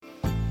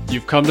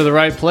You've come to the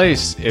right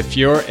place. If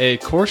you're a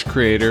course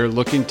creator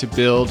looking to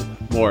build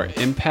more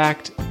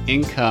impact,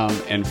 income,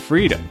 and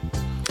freedom,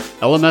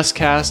 LMS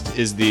Cast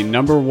is the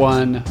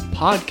 #1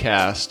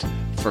 podcast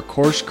for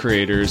course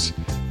creators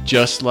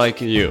just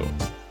like you.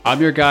 I'm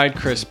your guide,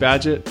 Chris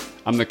Badgett.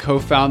 I'm the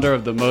co-founder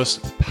of the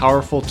most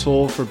powerful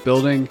tool for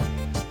building,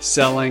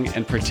 selling,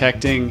 and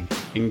protecting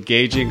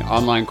engaging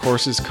online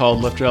courses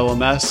called Lifter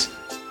LMS.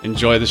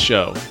 Enjoy the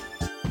show.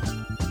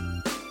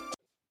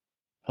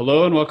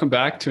 Hello and welcome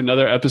back to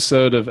another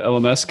episode of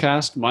LMS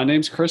Cast. My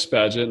name's Chris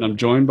Badgett and I'm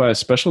joined by a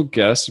special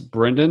guest,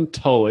 Brendan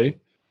Tully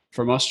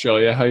from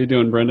Australia. How you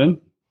doing,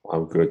 Brendan?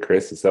 I'm good,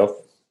 Chris. Yourself?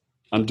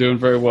 I'm doing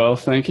very well,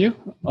 thank you.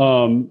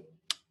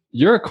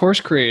 You're a course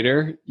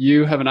creator.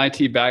 You have an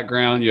IT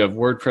background. You have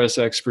WordPress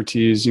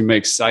expertise. You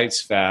make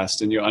sites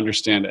fast and you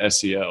understand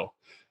SEO.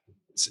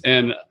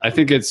 And I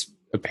think it's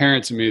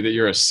apparent to me that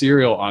you're a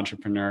serial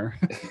entrepreneur.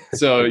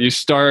 So you're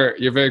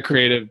a very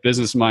creative,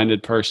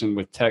 business-minded person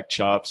with tech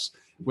chops,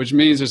 which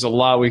means there's a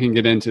lot we can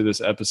get into this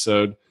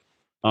episode.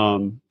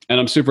 And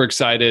I'm super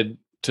excited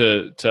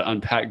to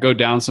unpack, go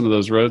down some of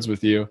those roads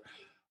with you.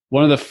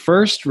 One of the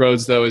first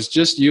roads, though, is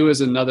just you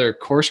as another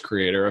course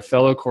creator, a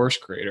fellow course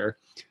creator.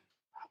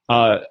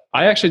 I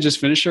actually just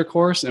finished your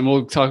course, and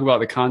we'll talk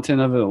about the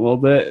content of it a little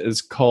bit.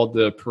 It's called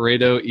the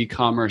Pareto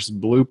E-commerce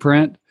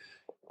Blueprint.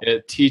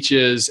 It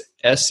teaches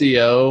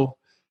SEO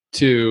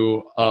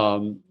to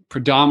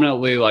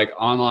predominantly like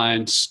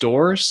online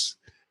stores.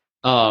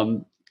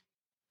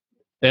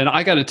 And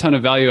I got a ton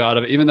of value out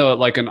of it, even though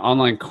like an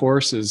online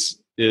course is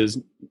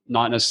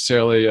not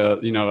necessarily a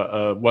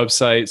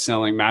website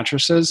selling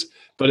mattresses,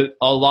 but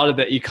a lot of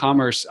the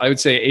e-commerce, I would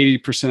say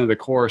 80% of the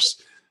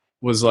course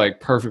was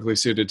like perfectly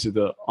suited to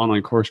the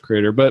online course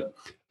creator. But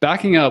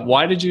backing up,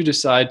 why did you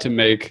decide to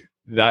make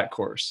that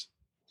course?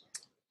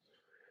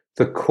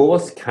 The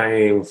course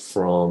came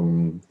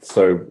from,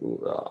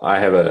 I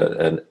have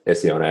an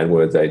SEO and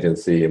AdWords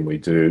agency, and we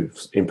do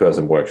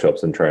in-person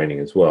workshops and training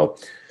as well.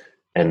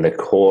 And the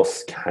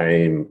course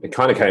came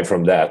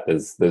from that.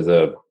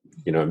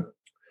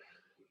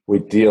 We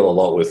deal a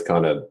lot with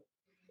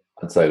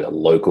I'd say the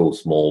local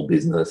small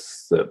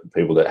business, that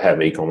people that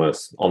have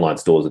e-commerce online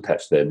stores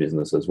attached to their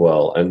business as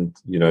well. And,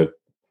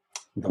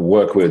 the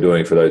work we were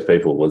doing for those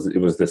people was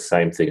the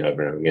same thing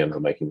over and over again. They're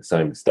making the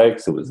same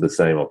mistakes. It was the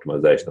same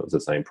optimization. It was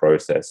the same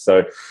process.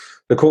 So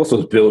the course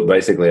was built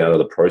basically out of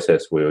the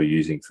process we were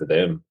using for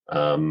them.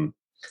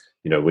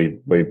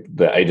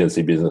 The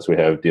agency business we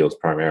have deals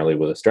primarily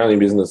with Australian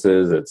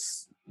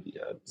businesses.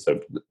 So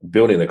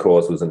building the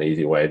course was an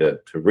easy way to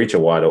reach a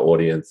wider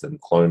audience and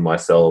clone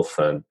myself.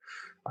 And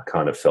I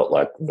kind of felt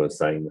like I was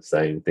saying the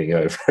same thing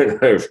over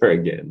and over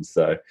again.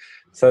 So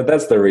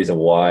that's the reason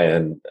why.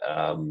 And,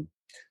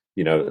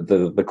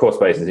 the course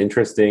base is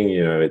interesting.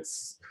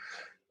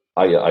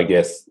 I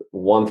guess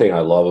one thing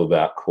I love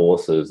about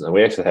courses, and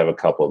we actually have a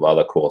couple of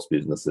other course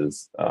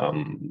businesses,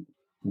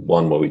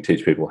 one where we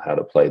teach people how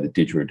to play the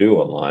didgeridoo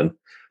online.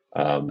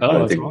 I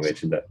don't think we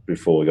mentioned that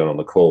before we got on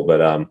the call,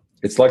 but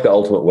it's like the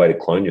ultimate way to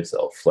clone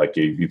yourself. Like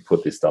you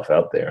put this stuff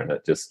out there and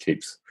it just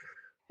keeps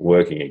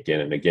working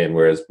again and again.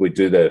 Whereas we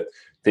do the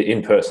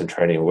in-person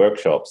training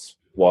workshops,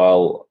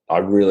 while I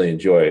really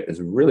enjoy it,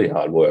 it's really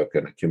hard work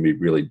and it can be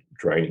really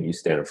draining. You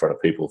stand in front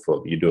of people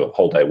you do a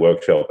whole day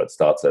workshop. It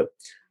starts at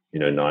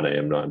 9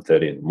 a.m.,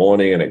 9:30 in the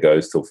morning, and it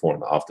goes till 4 in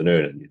the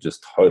afternoon, and you're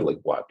just totally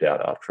wiped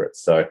out after it.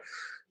 So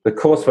the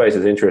course space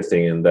is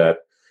interesting in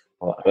that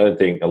I don't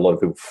think a lot of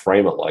people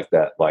frame it like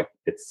that. Like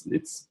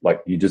it's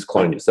like you just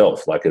clone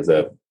yourself. Like as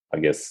a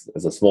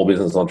small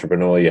business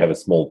entrepreneur, you have a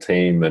small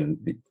team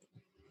and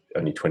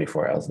only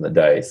 24 hours in the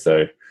day.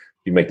 So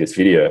you make this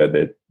video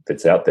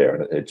that's out there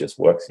and it just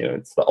works.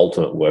 It's the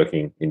ultimate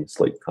working in your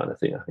sleep kind of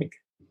thing, I think.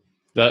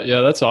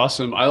 That's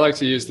awesome. I like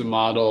to use the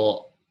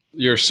model,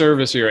 your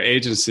service or your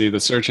agency, the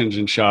search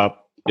engine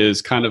shop,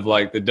 is kind of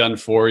like the done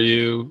for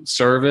you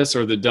service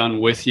or the done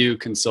with you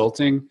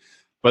consulting.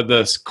 But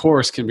this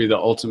course can be the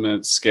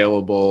ultimate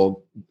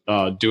scalable,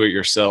 do it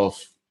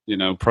yourself,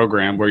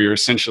 program where you're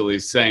essentially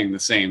saying the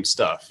same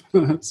stuff.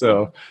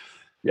 So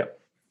yeah,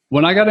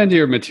 when I got into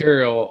your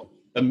material,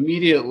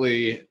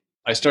 immediately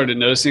I started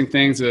noticing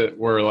things that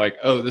were like,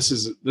 oh, this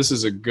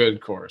is a good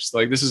course.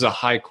 Like this is a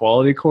high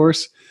quality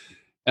course.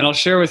 And I'll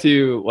share with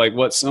you like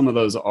what some of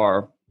those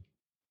are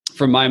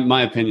from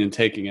my opinion,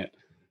 taking it.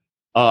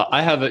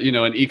 I have an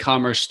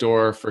e-commerce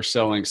store for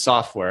selling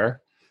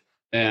software,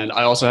 and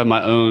I also have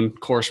my own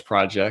course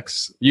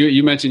projects.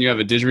 You mentioned you have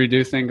a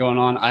didgeridoo thing going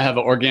on. I have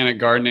an organic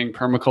gardening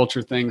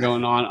permaculture thing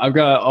going on. I've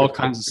got all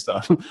kinds of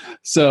stuff.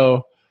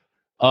 So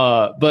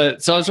I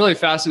was really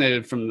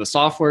fascinated from the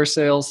software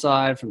sales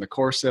side, from the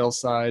course sales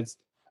sides.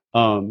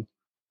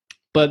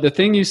 But the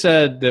thing you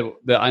said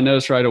that I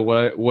noticed right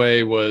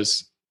away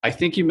was, I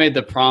think you made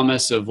the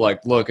promise of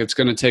like, look, it's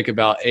going to take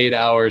about 8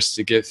 hours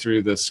to get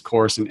through this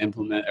course and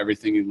implement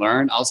everything you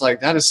learn. I was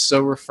like, that is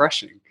so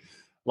refreshing.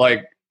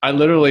 Like I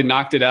literally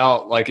knocked it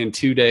out like in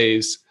 2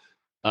 days,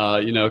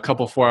 a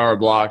couple 4-hour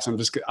blocks. I'm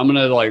going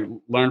to like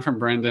learn from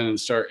Brendan and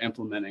start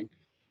implementing.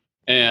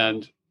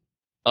 And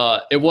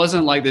it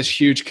wasn't like this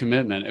huge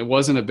commitment. It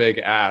wasn't a big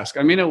ask.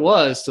 I mean, it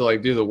was to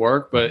like do the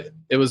work, but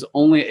it was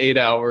only 8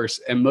 hours.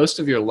 And most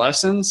of your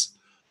lessons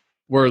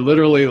were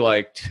literally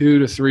like 2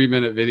 to 3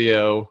 minute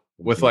video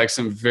with like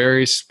some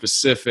very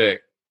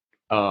specific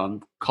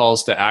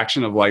calls to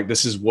action of like,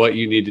 this is what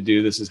you need to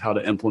do. This is how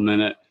to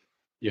implement it.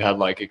 You had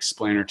like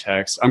explainer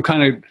text. I'm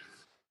kind of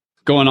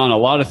going on a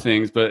lot of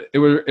things, but it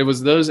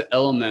was those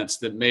elements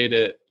that made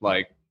it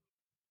like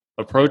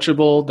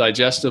approachable,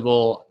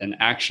 digestible, and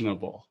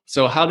actionable.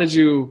 So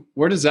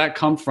where does that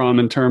come from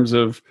in terms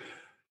of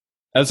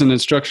as an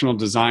instructional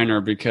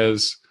designer?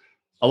 Because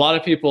a lot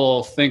of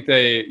people think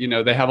they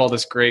have all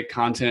this great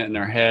content in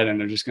their head and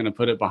they're just going to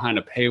put it behind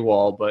a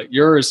paywall. But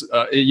yours,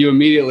 you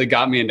immediately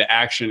got me into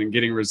action and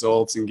getting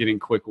results and getting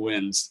quick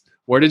wins.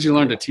 Where did you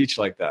learn to teach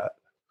like that?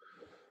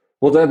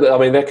 Well,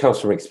 that comes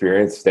from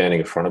experience standing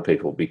in front of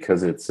people,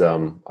 because it's,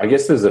 I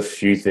guess there's a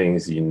few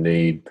things you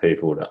need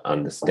people to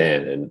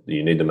understand, and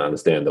you need them to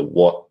understand that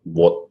what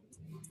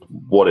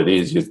it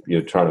is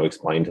you're trying to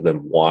explain to them,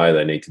 why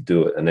they need to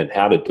do it, and then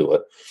how to do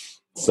it.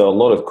 So a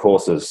lot of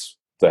courses,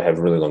 they have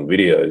really long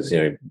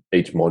videos.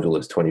 Each module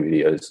is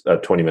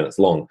 20 minutes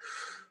long,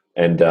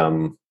 and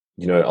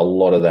a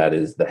lot of that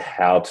is the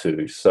how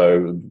to.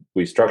 So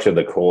we structured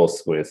the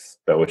course with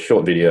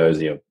short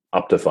videos,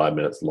 up to 5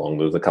 minutes long.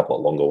 There was a couple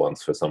of longer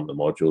ones for some of the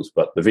modules,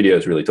 but the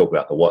videos really talk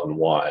about the what and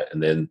why.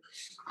 And then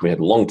we had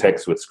long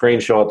text with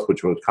screenshots,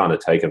 which were kind of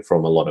taken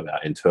from a lot of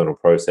our internal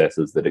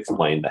processes that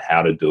explain the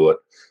how to do it.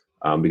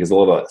 Because a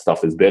lot of that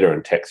stuff is better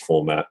in text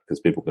format because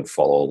people can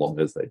follow along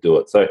as they do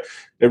it. So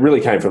it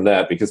really came from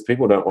that, because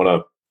people don't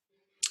want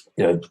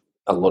to,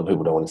 a lot of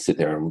people don't want to sit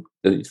there,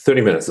 and 30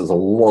 minutes is a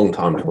long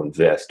time to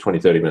invest.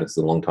 20-30 minutes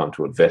is a long time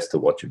to invest to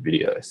watch a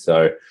video.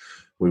 So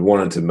we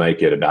wanted to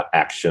make it about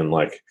action.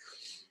 Like,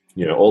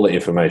 all the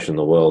information in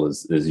the world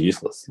is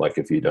useless. Like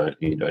if you don't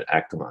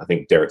act on it. I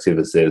think Derek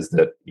Sivers says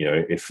that,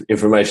 if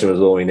information was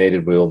all we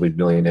needed, we'd all be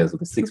millionaires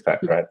with a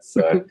six-pack, right?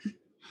 So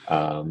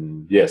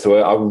so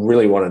I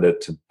really wanted it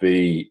to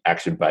be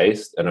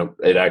action-based, and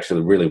it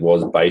actually really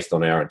was based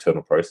on our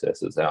internal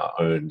processes, our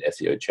own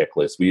SEO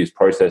checklist. We use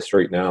Process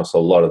Street now, so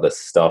a lot of the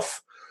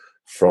stuff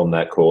from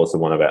that course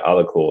and one of our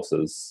other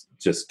courses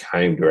just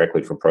came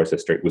directly from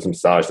Process Street. It was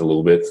massaged a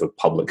little bit for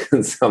public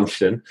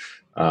consumption.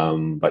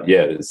 But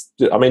yeah,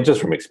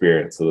 just from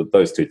experience, so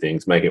those two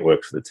things, make it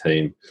work for the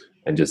team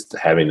and just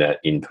having that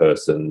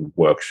in-person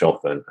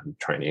workshop and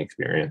training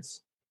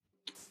experience.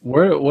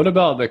 What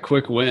about the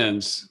quick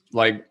wins?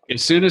 Like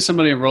as soon as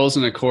somebody enrolls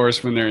in a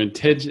course, when their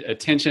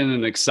attention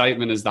and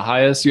excitement is the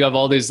highest, you have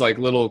all these like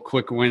little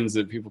quick wins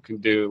that people can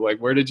do. Like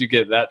where did you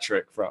get that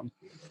trick from?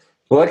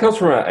 Well, that comes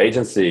from our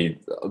agency,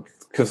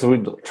 because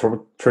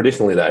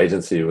traditionally the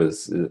agency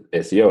was an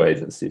SEO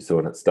agency. So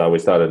when we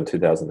started in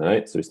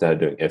 2008, so we started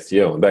doing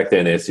SEO, and back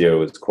then SEO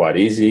was quite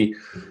easy.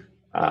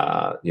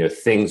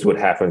 Things would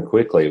happen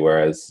quickly,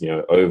 whereas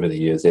over the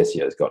years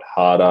SEO has got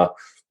harder.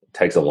 It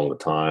takes a longer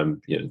time.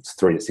 It's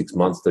 3 to 6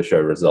 months to show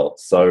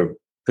results. So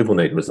people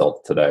need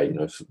results today.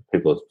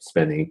 People are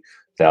spending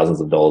thousands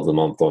of dollars a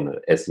month on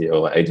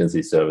SEO or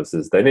agency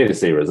services. They need to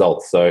see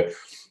results. So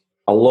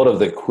a lot of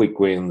the quick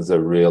wins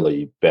are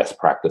really best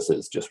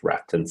practices, just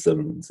wrapped in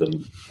some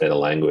better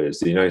language.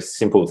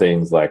 Simple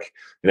things like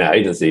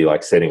agency,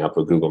 like setting up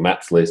a Google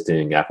Maps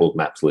listing, Apple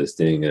Maps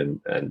listing,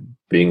 and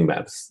Bing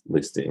Maps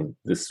listing.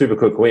 The super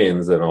quick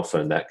wins, and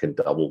often that can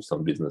double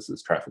some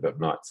businesses' traffic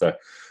overnight. So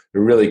it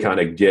really kind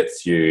of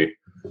gets you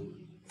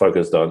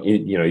focused on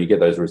you get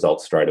those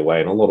results straight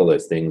away. And a lot of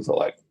those things are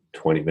like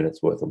 20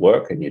 minutes worth of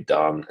work, and you're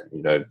done.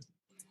 And,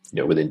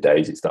 within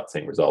days you start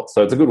seeing results.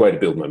 So it's a good way to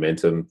build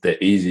momentum. They're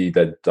easy,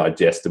 they're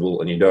digestible,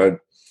 and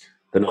they're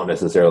not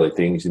necessarily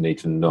things you need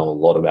to know a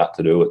lot about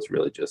to do. It's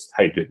really just,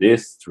 hey, do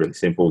this. It's really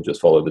simple. Just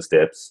follow the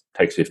steps.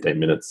 Takes 15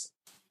 minutes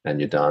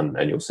and you're done,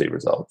 and you'll see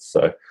results.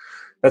 So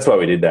that's why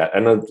we did that.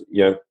 And,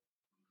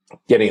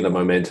 getting the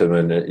momentum,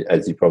 and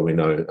as you probably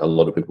know, a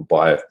lot of people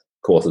buy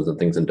courses and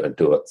things and don't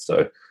do it.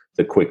 So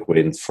the quick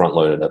wins front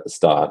loaded at the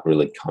start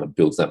really kind of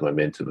builds that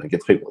momentum and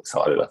gets people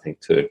excited, I think,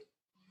 too.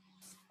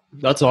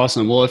 That's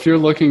awesome. Well, if you're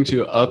looking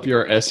to up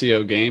your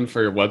SEO game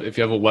for your if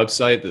you have a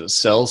website that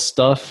sells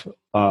stuff,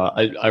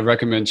 I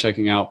recommend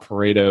checking out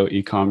Pareto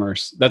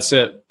e-commerce. That's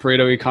it.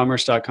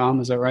 ParetoEcommerce.com.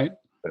 Is that right?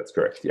 That's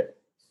correct. Yeah.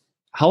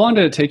 How long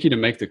did it take you to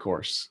make the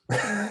course?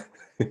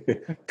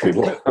 Too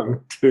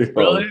long.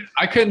 Really?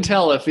 I couldn't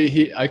tell if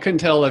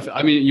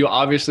you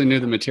obviously knew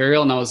the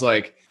material, and I was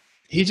like,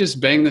 he just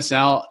banged this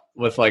out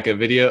with like a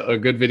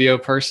good video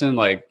person,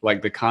 like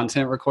the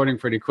content recording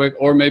pretty quick,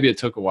 or maybe it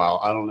took a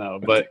while. I don't know,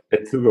 but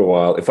it took a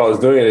while. If I was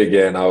doing it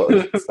again,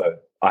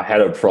 I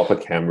had a proper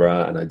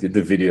camera and I did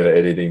the video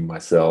editing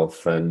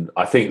myself. And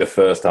I think the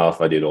first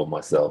half I did all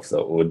myself.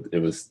 So it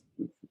was,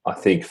 I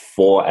think,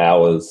 4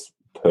 hours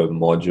per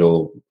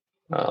module,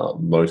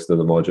 most of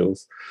the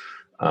modules.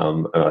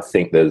 And I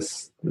think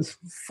there's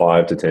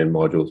 5 to 10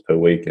 modules per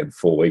week and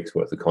 4 weeks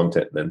worth of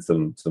content, and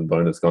then some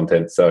bonus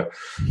content. So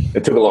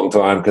it took a long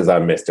time because I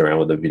messed around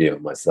with the video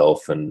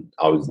myself, and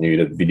I was new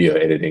to video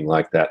editing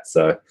like that.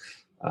 So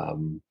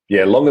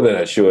Yeah, longer than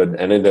it should.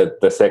 And in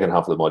the second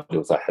half of the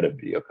modules, I had a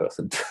video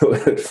person do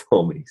it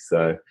for me.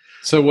 So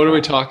what are we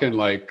talking,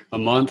 like a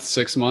month,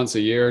 6 months, a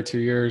year, 2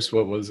 years?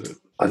 What was it?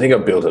 I think I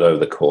built it over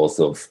the course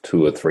of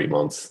 2 or 3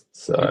 months.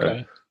 So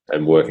Okay.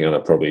 I'm working on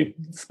it, probably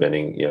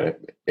spending,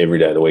 every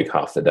day of the week,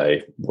 half the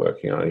day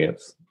working on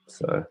it.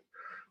 So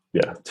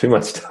yeah, too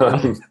much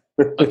time.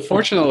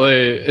 Unfortunately,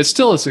 it's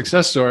still a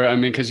success story. I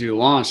mean, because you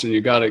launched and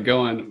you got it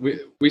going.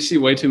 We see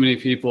way too many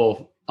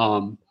people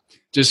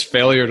just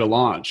failure to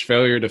launch,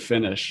 failure to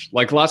finish.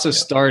 Like lots of Yeah.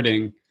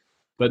 starting,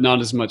 but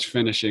not as much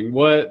finishing.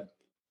 What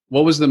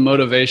was the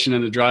motivation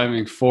and the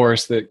driving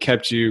force that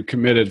kept you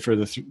committed for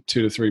the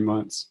 2 to 3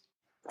 months?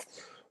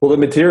 Well,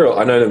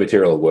 I know the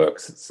material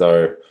works.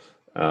 So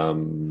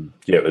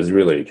it was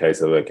really a case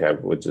of, okay,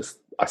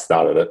 I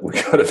started it, we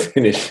got to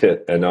finish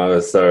it. And I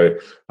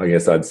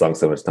guess I'd sunk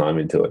so much time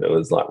into it. It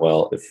was like,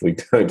 well, if we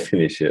don't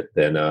finish it,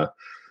 then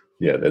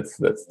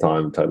that's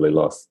time totally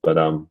lost. But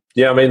I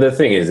mean, the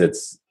thing is,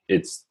 it's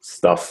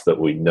stuff that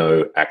we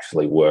know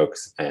actually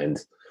works. And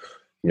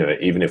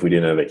even if we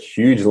didn't have a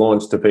huge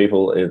launch to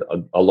people,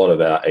 a lot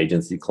of our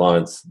agency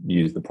clients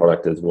use the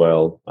product as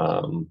well.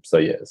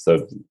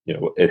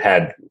 It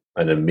had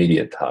an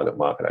immediate target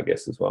market, I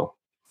guess, as well.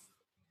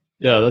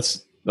 Yeah,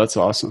 that's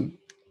awesome.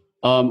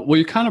 Well,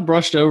 you kind of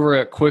brushed over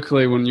it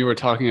quickly when you were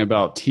talking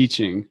about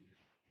teaching,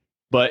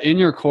 but in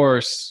your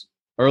course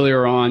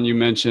earlier on, you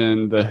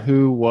mentioned the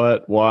who,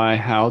 what, why,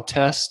 how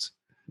test.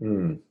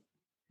 Mm.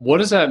 What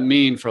does that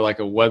mean for like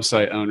a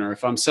website owner?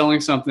 If I'm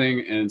selling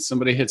something and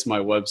somebody hits my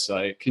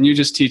website, can you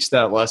just teach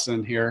that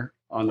lesson here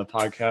on the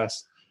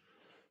podcast?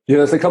 Yeah,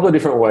 there's a couple of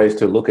different ways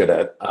to look at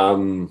it. I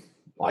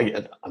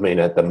mean,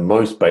 at the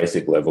most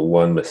basic level,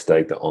 one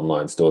mistake that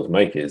online stores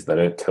make is they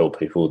don't tell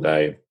people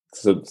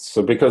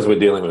so because we're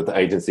dealing with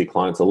agency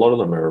clients, a lot of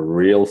them are a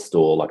real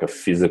store, like a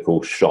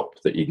physical shop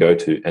that you go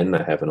to, and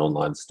they have an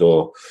online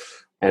store.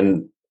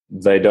 And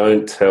they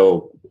don't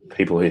tell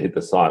people who hit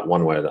the site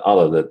one way or the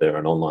other that they're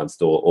an online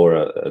store or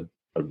a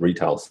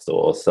retail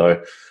store.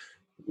 So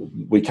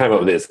we came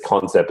up with this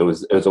concept. It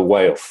was a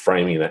way of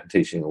framing that and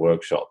teaching the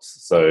workshops.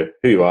 So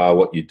who you are,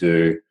 what you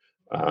do,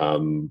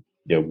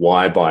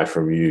 why buy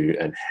from you,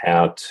 and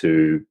how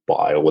to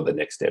buy, or what the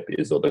next step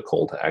is, or the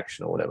call to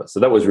action, or whatever. So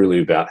that was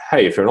really about,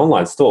 hey, if you're an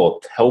online store,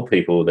 tell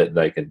people that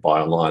they can buy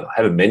online.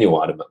 Have a menu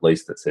item at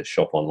least that says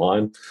shop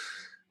online.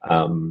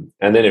 And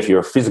then if you're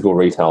a physical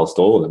retail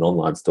store with an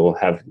online store,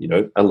 have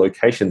a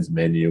locations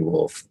menu,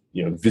 or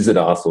visit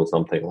us or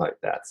something like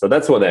that. So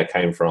that's where that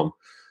came from.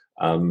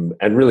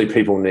 And really,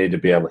 people need to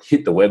be able to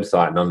hit the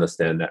website and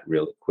understand that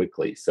really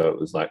quickly. So it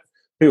was like,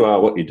 who you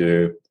are, what you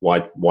do, why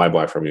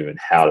buy from you, and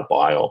how to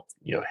buy, or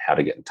how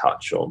to get in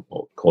touch, or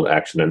call to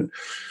action.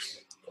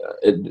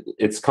 And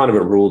it's kind of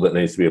a rule that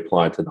needs to be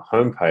applied to the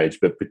homepage,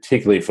 but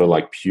particularly for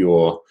like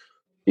pure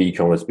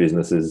e-commerce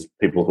businesses,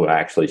 people who are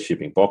actually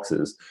shipping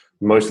boxes.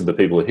 Most of the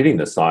people who are hitting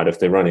the site, if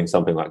they're running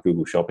something like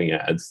Google Shopping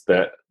ads,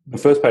 that the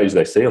first page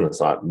they see on the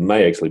site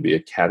may actually be a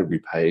category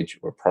page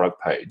or a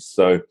product page.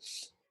 So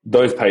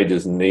those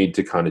pages need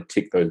to kind of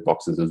tick those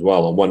boxes as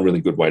well. And one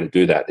really good way to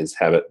do that is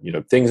have it,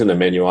 things in the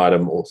menu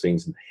item or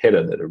things in the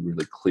header that are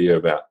really clear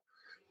about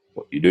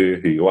what you do,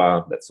 who you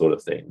are, that sort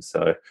of thing.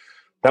 So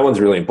that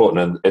one's really important,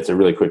 and it's a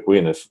really quick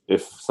win.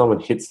 If someone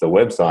hits the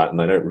website and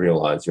they don't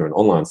realize you're an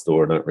online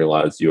store, don't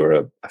realize you're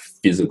a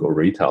physical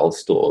retail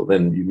store,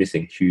 then you're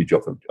missing a huge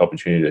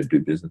opportunity to do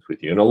business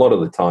with you. And a lot of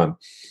the time,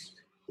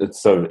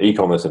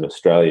 e-commerce in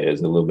Australia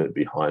is a little bit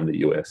behind the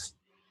US.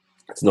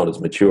 It's not as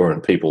mature,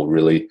 and people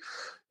really,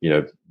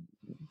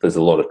 there's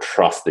a lot of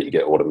trust that you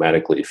get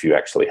automatically if you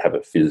actually have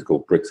a physical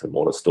bricks and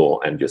mortar store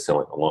and you're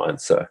selling online.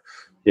 So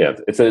yeah,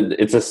 it's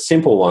a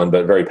simple one,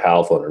 but very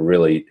powerful, and it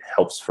really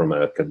helps from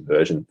a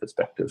conversion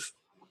perspective.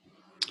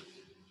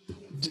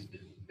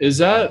 Is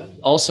that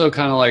also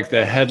kind of like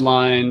the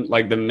headline,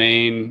 like the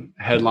main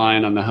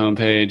headline on the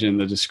homepage and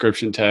the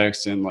description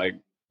text and like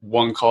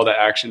one call to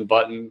action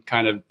button,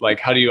 kind of like,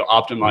 how do you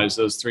optimize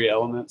those three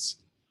elements?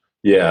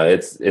 Yeah,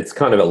 it's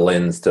kind of a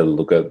lens to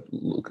look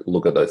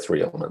at those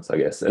three elements, I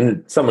guess.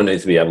 And someone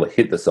needs to be able to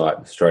hit the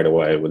site straight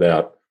away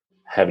without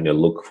having to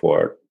look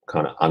for it,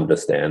 kind of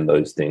understand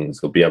those things,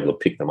 or be able to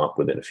pick them up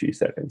within a few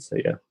seconds. So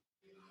yeah.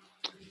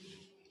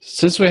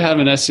 Since we have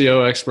an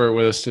SEO expert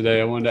with us today,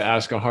 I wanted to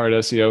ask a hard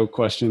SEO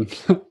question.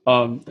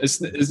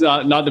 It's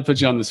not to put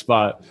you on the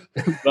spot,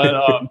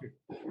 but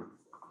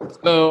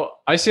so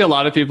I see a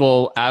lot of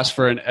people ask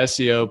for an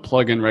SEO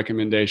plugin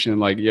recommendation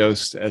like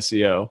Yoast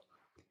SEO.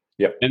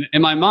 Yep. And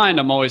in my mind,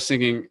 I'm always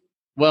thinking,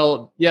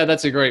 well, yeah,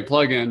 that's a great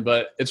plugin,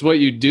 but it's what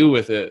you do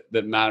with it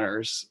that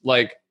matters.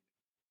 Like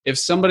if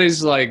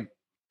somebody's like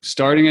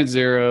starting at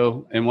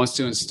zero and wants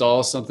to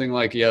install something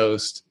like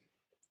Yoast,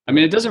 I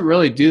mean, it doesn't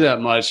really do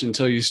that much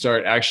until you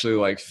start actually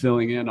like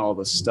filling in all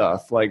the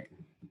stuff.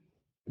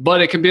 But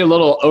it can be a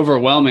little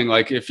overwhelming.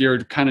 Like if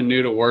you're kind of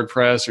new to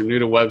WordPress or new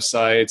to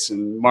websites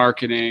and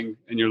marketing,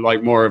 and you're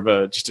like more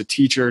of just a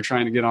teacher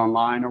trying to get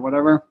online or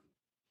whatever.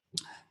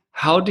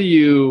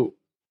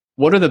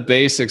 What are the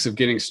basics of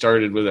getting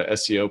started with an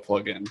SEO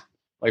plugin?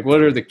 Like,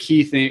 what are the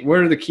key things? What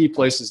are the key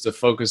places to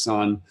focus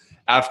on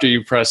after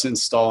you press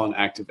install and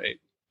activate?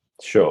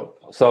 Sure.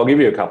 So I'll give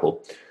you a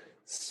couple.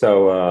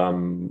 So,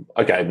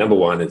 okay, number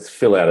one is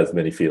fill out as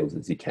many fields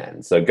as you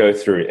can. So go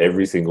through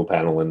every single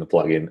panel in the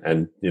plugin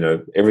and,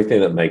 everything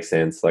that makes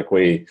sense.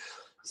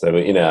 So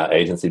in our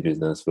agency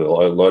business,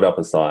 we'll load up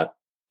a site,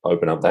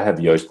 open up, they have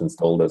Yoast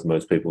installed as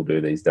most people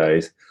do these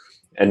days.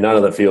 And none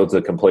of the fields are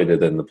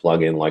completed in the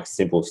plugin, like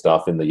simple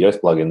stuff. In the Yoast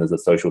plugin, there's a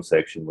social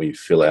section where you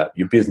fill out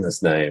your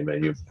business name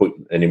and you put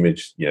an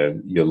image,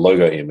 your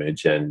logo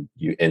image, and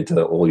you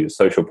enter all your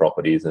social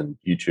properties and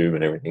YouTube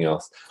and everything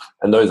else.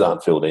 And those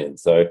aren't filled in.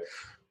 So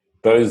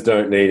those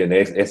don't need an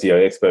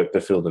SEO expert to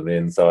fill them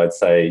in. So I'd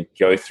say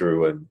go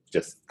through and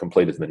just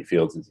complete as many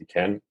fields as you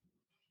can.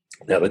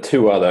 Now, the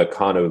two other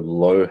kind of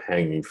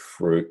low-hanging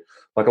fruit,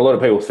 like a lot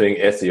of people think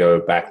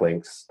SEO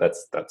backlinks,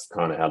 that's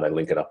kind of how they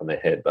link it up in their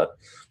head. But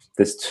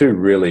there's two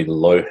really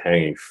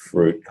low-hanging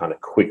fruit, kind of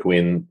quick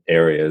win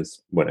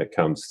areas when it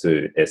comes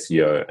to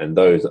SEO, and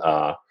those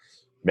are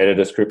meta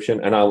description.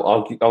 And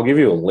I'll give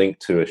you a link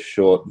to a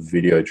short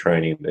video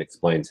training that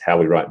explains how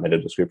we write meta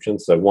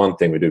descriptions. So one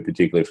thing we do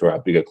particularly for our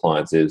bigger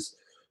clients is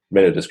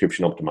meta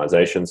description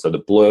optimization. So the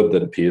blurb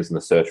that appears in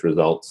the search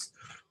results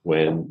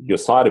when your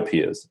site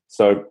appears.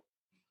 So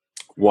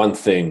one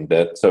thing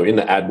so in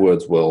the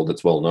AdWords world,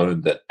 it's well known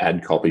that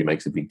ad copy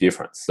makes a big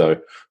difference. So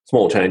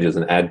small changes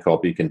in ad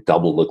copy can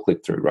double the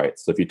click-through rate.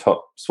 So if you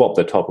swap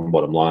the top and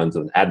bottom lines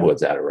of an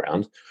AdWords ad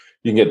around,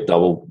 you can get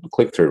double the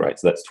click-through rate.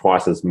 So that's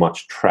twice as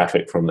much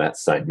traffic from that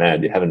same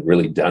ad. You haven't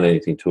really done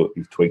anything to it.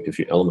 You've tweaked a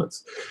few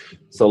elements.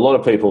 So a lot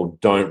of people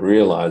don't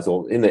realize,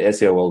 or in the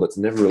SEO world, it's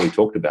never really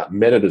talked about.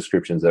 Meta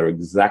descriptions are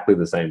exactly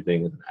the same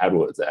thing as an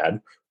AdWords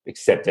ad,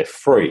 except they're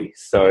free.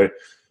 So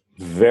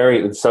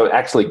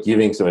actually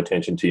giving some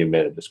attention to your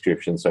meta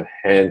description, so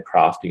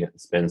handcrafting it,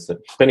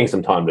 spending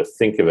some time to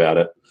think about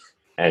it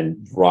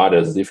and write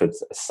as if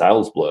it's a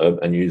sales blurb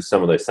and use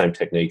some of those same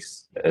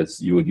techniques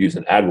as you would use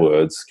in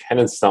AdWords can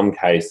in some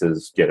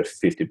cases get a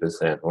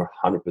 50% or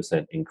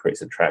 100%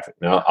 increase in traffic.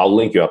 Now, I'll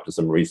link you up to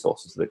some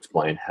resources that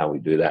explain how we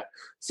do that.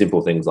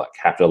 Simple things like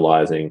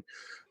capitalizing,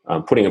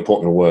 putting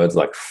important words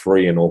like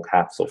free in all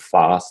caps or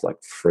fast,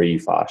 like free,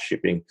 fast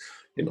shipping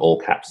in all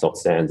caps, that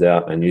stands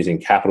out, and using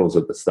capitals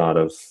at the start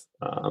of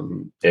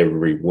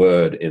every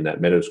word in that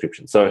meta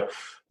description. So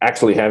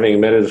actually having a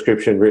meta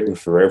description written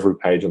for every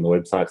page on the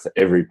website, so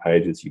every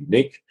page is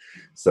unique.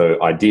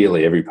 So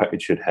ideally, every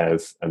page should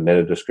have a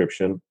meta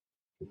description.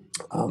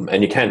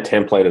 And you can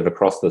template it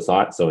across the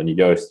site. So in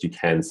Yoast, you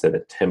can set a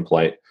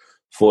template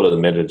for the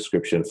meta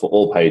description for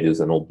all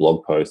pages and all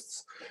blog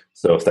posts.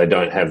 So if they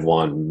don't have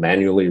one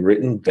manually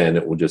written, then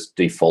it will just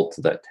default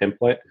to that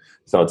template.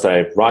 So I'd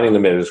say writing the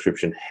meta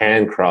description,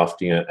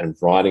 handcrafting it, and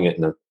writing it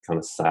in a kind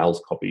of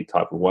sales copy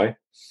type of way.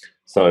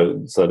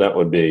 So that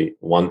would be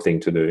one thing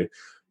to do.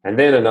 And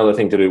then another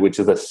thing to do, which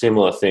is a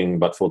similar thing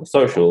but for the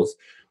socials.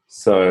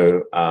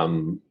 So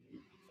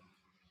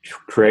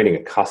creating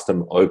a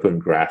custom open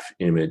graph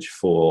image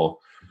for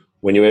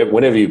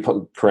whenever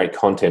you create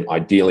content,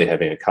 ideally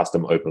having a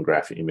custom open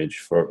graph image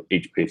for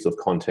each piece of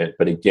content.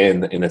 But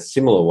again, in a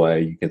similar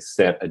way, you can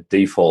set a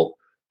default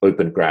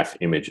open graph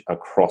image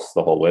across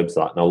the whole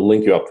website. And I'll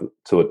link you up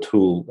to a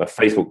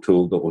Facebook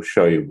tool that will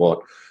show you what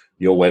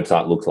your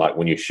website looks like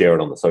when you share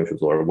it on the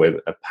socials, or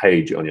a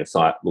page on your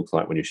site looks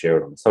like when you share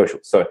it on the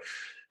socials. So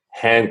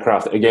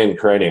handcraft, again,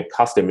 creating a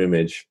custom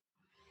image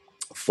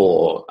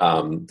for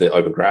the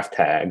open graph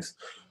tags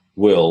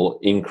will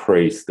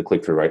increase the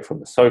click-through rate from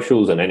the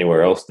socials and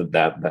anywhere else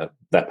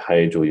that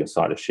page or your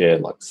site is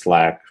shared, like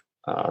Slack,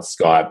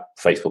 Skype,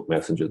 Facebook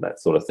Messenger, that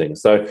sort of thing.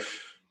 So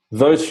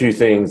those few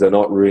things are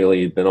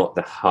they're not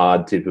the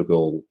hard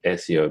typical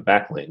SEO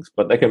backlinks,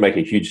 but they can make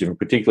a huge difference,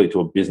 particularly to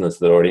a business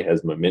that already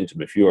has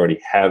momentum. If you already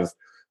have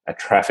a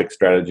traffic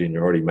strategy and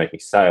you're already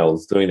making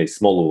sales, doing these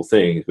small little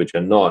things, which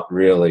are not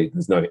really,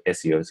 there's no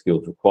SEO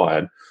skills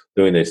required,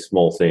 doing these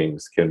small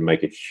things can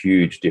make a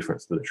huge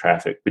difference to the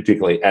traffic,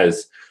 particularly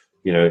as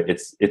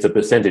it's a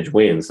percentage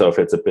win. So if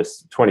it's a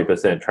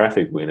 20%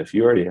 traffic win, if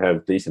you already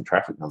have decent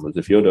traffic numbers,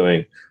 if you're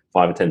doing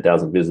 5,000 or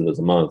 10,000 visitors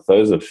a month,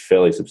 those are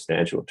fairly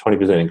substantial.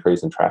 20%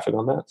 increase in traffic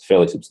on that is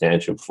fairly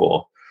substantial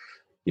for,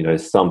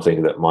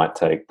 something that might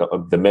take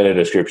the meta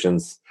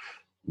descriptions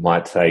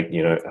might take,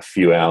 a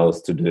few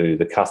hours to do.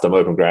 The custom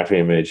open graph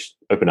image,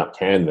 open up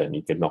Canva, and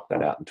you can knock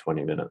that out in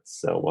 20 minutes.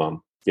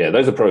 So,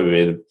 those are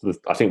probably,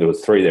 I think there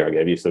was 3 there I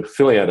gave you. So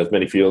filling out as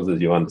many fields as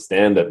you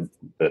understand that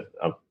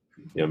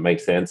make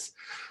sense.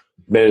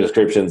 Meta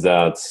descriptions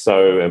are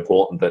so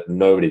important that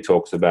nobody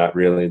talks about,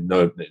 really.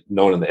 No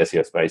one in the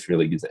SEO space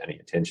really gives it any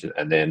attention.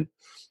 And then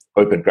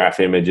open graph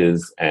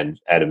images, and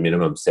at a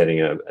minimum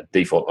setting a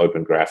default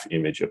open graph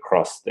image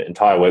across the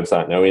entire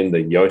website. Now in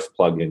the Yoast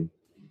plugin,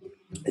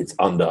 it's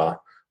under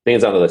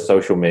the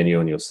social menu,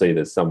 and you'll see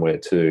there's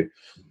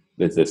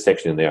a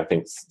section in there, I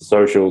think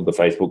social, the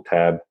Facebook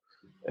tab,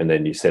 and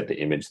then you set the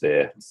image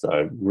there.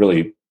 So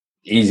really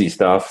easy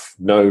stuff,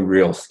 no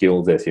real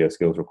SEO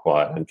skills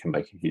required, and can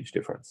make a huge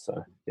difference.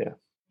 So, yeah.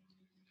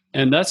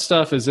 And that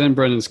stuff is in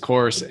Brendan's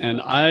course,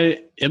 and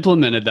I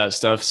implemented that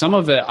stuff. Some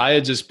of it I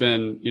had just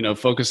been,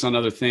 focused on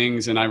other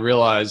things, and I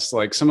realized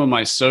like some of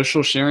my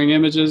social sharing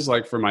images,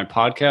 like for my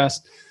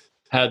podcast,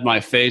 had my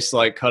face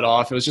like cut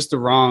off. It was just the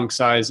wrong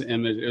size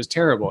image. It was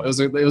terrible. It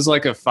was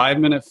like a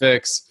 5-minute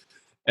fix,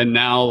 and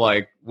now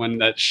like when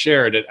that's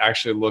shared, it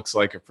actually looks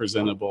like a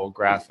presentable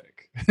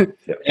graphic.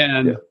 Yeah.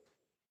 and Yeah.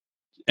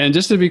 And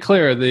just to be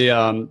clear,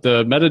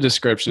 the meta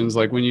descriptions,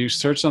 like when you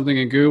search something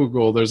in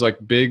Google, there's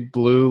like big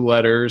blue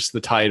letters,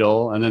 the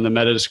title, and then the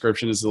meta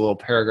description is the little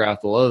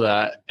paragraph below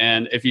that.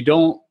 And if you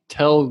don't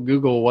tell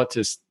Google what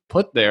to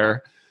put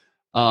there,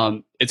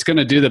 it's going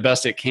to do the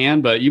best it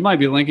can. But you might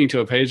be linking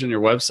to a page on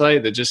your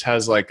website that just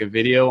has like a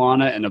video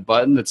on it and a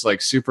button that's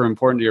like super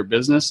important to your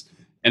business,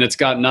 and it's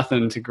got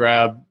nothing to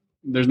grab.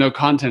 There's no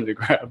content to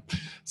grab,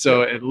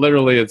 so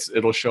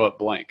it'll show up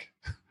blank.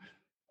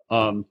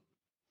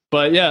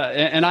 But yeah,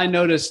 and I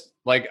noticed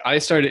like I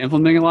started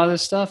implementing a lot of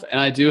this stuff,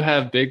 and I do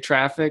have big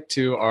traffic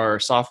to our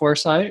software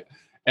site,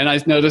 and I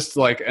noticed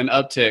like an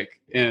uptick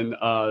in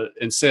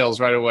sales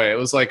right away. It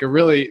was like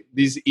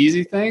these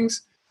easy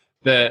things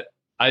that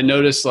I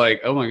noticed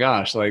like, oh my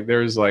gosh, like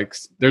there's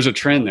a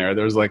trend there.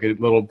 There's like a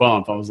little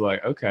bump. I was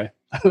like, okay.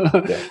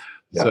 Yeah.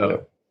 Yeah.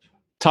 So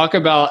talk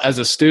about, as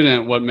a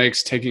student, what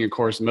makes taking a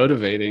course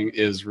motivating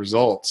is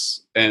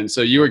results. And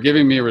so you were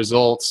giving me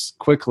results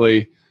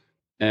quickly,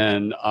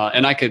 and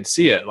I could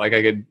see it. Like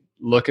I could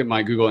look at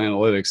my Google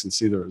Analytics and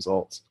see the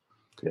results.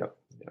 Yeah.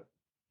 Yeah.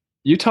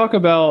 You talk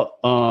about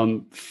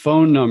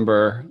phone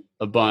number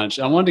a bunch.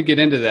 I wanted to get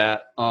into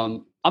that.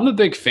 I'm a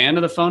big fan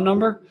of the phone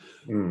number.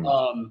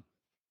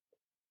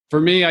 For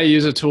me, I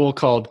use a tool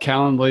called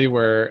Calendly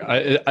where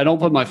I don't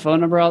put my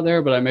phone number out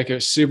there, but I make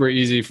it super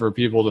easy for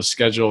people to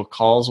schedule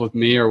calls with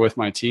me or with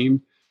my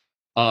team.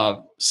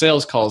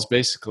 Sales calls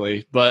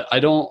basically, but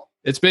I don't,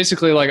 it's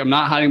basically like I'm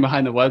not hiding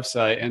behind the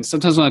website. And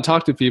sometimes when I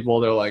talk to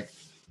people, they're like,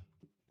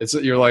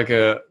 they're like,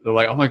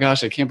 oh my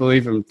gosh, I can't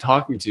believe I'm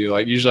talking to you.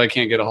 Like usually I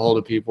can't get a hold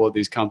of people at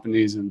these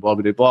companies and blah,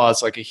 blah, blah, blah.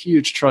 It's like a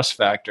huge trust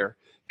factor.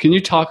 Can you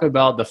talk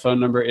about the phone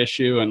number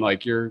issue and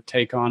like your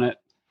take on it?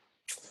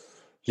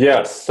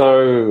 Yeah.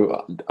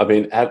 So, I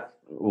mean, at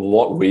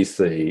what we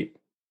see,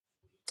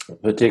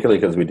 particularly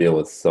because we deal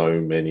with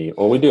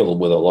we deal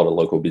with a lot of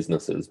local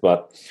businesses,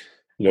 but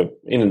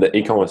in the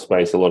e-commerce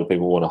space, a lot of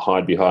people want to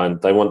hide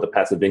behind. They want the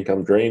passive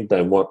income dream.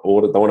 They want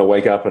to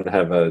wake up and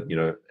have an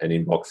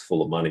inbox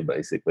full of money,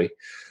 basically,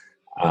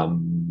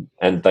 and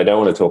they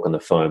don't want to talk on the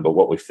phone. But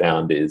what we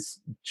found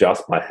is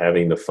just by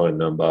having the phone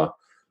number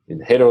in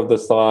the header of the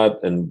site,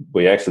 and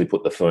we actually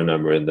put the phone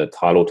number in the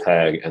title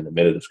tag and the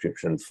meta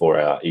description for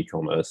our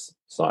e-commerce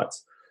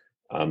sites.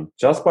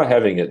 Just by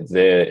having it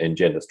there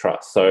engenders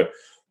trust. So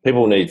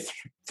people need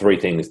three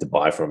things to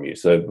buy from you.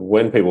 So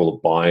when people are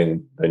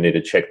buying, they need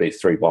to check these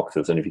three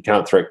boxes. And if you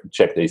can't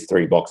check these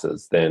three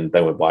boxes, then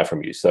they won't buy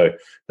from you. So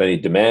they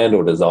need demand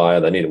or desire.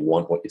 They need to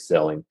want what you're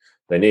selling.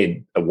 They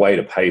need a way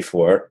to pay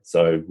for it.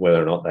 So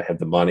whether or not they have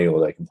the money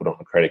or they can put it on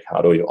a credit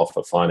card or you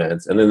offer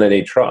finance. And then they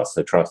need trust.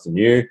 So trust in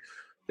you,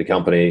 the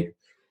company,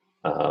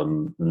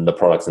 the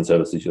products and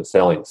services you're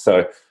selling.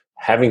 So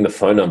having the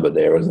phone number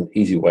there is an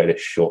easy way to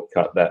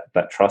shortcut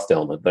that trust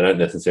element. They don't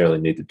necessarily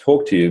need to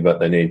talk to you, but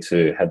they need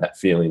to have that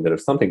feeling that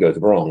if something goes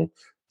wrong,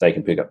 they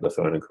can pick up the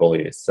phone and call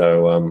you.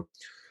 So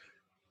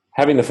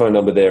having the phone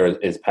number there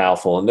is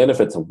powerful. And then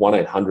if it's a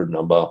 1-800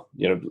 number,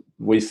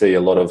 we see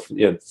a lot of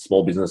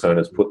small business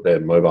owners put their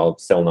mobile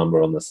cell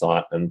number on the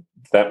site, and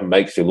that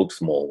makes you look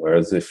small.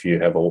 Whereas if you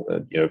have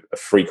a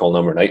free call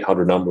number, an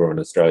 800 number, or in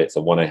Australia it's a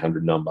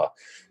 1-800 number,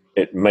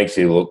 it makes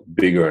you look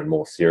bigger and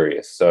more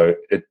serious. So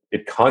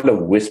it kind of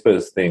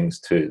whispers things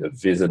to the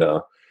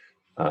visitor,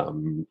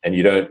 and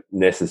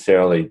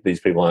these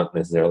people aren't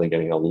necessarily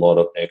getting a lot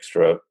of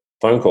extra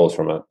phone calls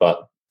from it,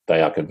 but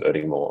they are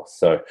converting more.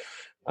 So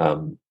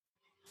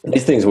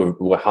these things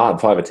were hard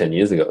 5 or 10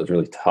 years ago. It was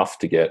really tough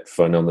to get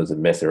phone numbers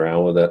and mess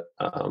around with it.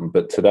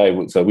 But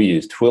today, so we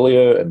use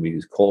Twilio and we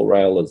use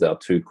CallRail as our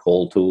two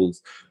call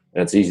tools.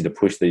 And it's easy to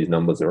push these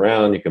numbers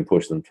around. You can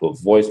push them to a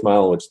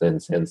voicemail, which then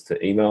sends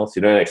to email. So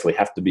you don't actually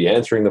have to be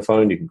answering the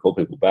phone. You can call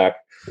people back.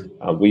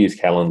 We use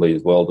Calendly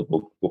as well to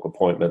book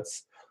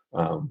appointments.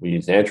 We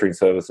use answering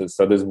services.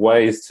 So there's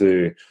ways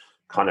to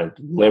kind of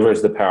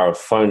leverage the power of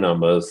phone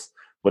numbers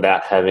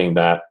without having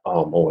that,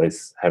 I'm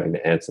always having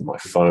to answer my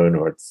phone,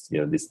 or it's,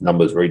 this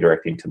number's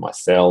redirecting to my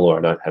cell, or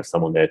I don't have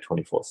someone there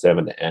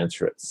 24/7 to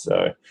answer it.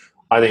 So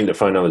I think the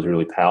phone number is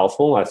really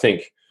powerful. I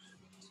think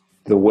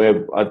the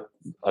web,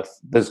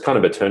 there's kind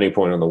of a turning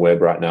point on the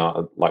web right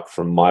now, like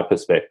from my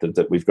perspective,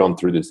 that we've gone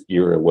through this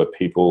era where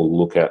people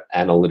look at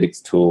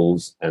analytics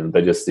tools and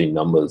they just see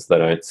numbers. They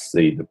don't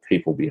see the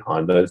people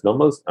behind those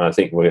numbers. And I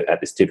think we're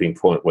at this tipping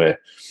point where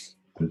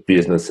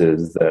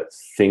businesses that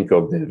think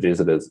of their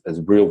visitors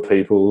as real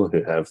people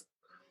who have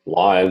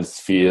lives,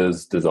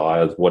 fears,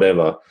 desires,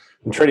 whatever,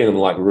 and treating them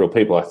like real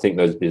people, I think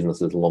those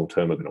businesses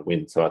long-term are going to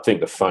win. So I think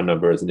the phone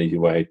number is an easy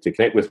way to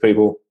connect with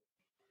people.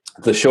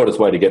 It's the shortest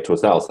way to get to a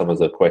sale. Someone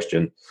has a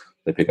question,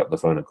 they pick up the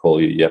phone and call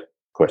you. Yep,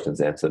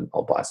 question's answered.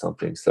 I'll buy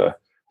something. So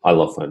I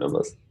love phone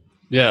numbers.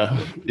 Yeah.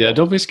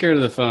 Don't be scared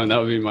of the phone. That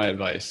would be my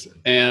advice. Yeah,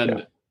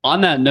 And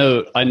on that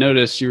note, I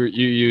noticed you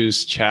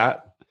use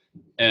chat,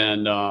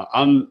 and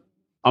I'm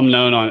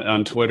known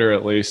on Twitter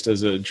at least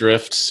as a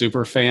Drift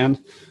super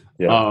fan.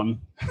 yeah.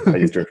 Um, I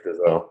use Drift as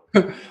well.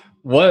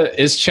 what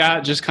is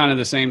chat just kind of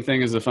the same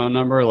thing as the phone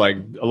number, like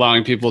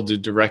allowing people to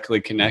directly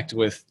connect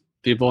with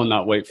people and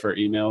not wait for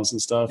emails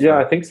and stuff? Yeah,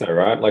 Or I think so,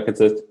 right? Like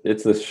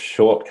it's a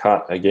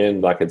shortcut again.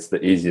 Like it's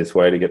the easiest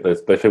way to get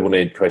those. But people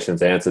need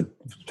questions answered.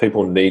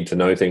 People need to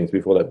know things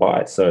before they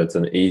buy. So it's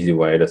an easy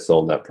way to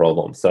solve that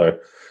problem. So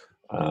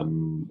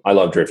I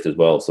love Drift as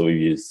well. So we've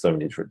used so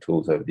many different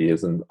tools over the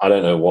years, and I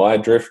don't know why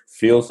Drift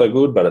feels so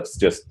good, but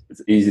it's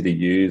easy to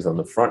use on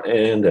the front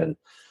end, and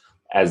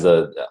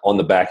on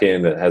the back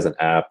end, it has an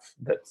app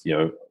that's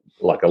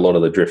like a lot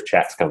of the Drift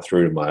chats come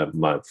through to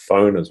my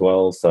phone as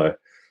well. So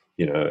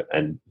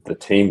and the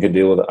team can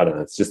deal with it. I don't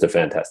know. It's just a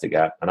fantastic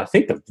app, and I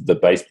think the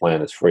base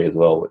plan is free as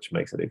well, which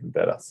makes it even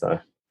better. So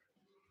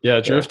yeah,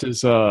 yeah, Drift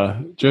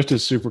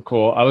is super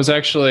cool. I was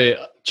actually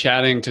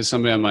chatting to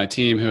somebody on my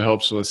team who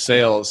helps with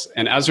sales,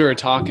 and as we were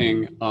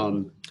talking,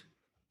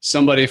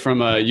 somebody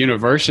from a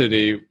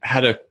university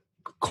had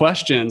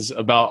questions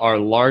about our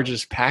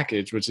largest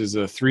package, which is a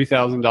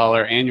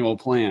 $3,000 annual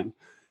plan.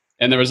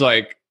 And there was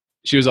like,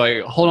 she was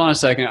like, hold on a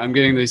second, I'm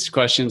getting these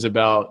questions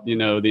about,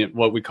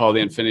 what we call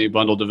the Infinity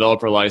Bundle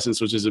developer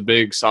license, which is a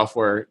big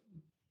software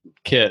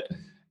kit.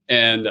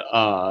 And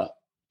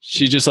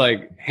she just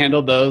like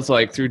handled those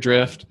like through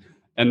Drift.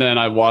 And then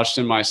I watched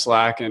in my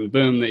Slack, and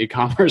boom, the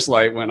e-commerce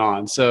light went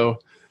on. So I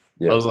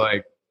yeah, was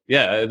like,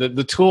 yeah,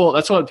 the tool,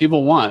 that's what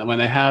people want when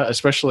they have,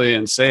 especially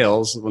in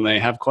sales, when they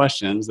have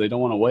questions, they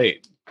don't want to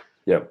wait.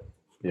 yeah,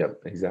 yeah,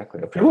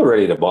 exactly. People are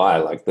ready to buy.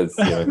 Like there's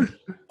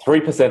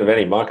 3% of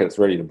any market's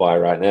ready to buy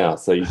right now.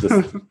 So you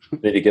just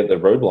need to get the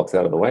roadblocks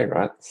out of the way,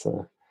 right?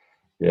 So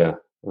yeah,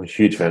 I'm a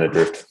huge fan of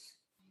Drift.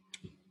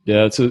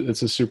 Yeah, it's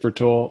a super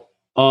tool.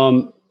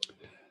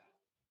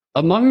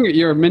 Among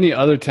your many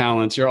other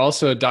talents, you're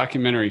also a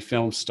documentary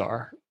film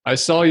star. I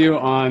saw you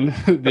on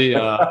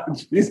the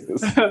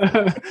Jesus.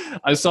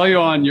 I saw you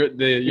on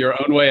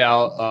your own way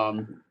out.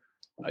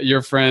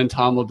 Your friend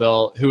Tom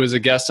LaBelle, who was a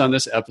guest on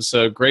this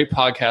episode, great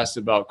podcast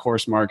about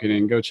course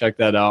marketing. Go check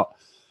that out.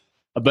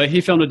 But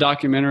he filmed a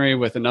documentary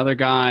with another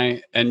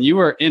guy, and you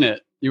were in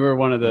it. You were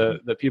one of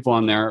the people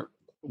on there,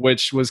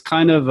 which was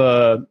kind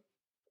of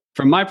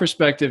from my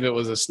perspective, it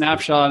was a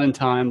snapshot in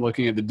time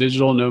looking at the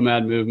digital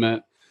nomad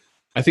movement.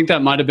 I think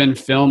that might have been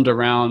filmed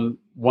around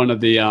one of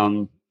the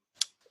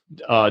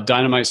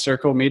Dynamite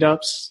Circle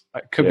meetups.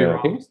 I could be Yeah,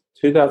 I think wrong. it's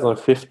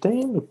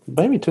 2015,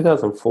 maybe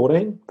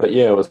 2014. But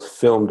yeah, it was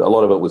filmed. A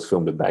lot of it was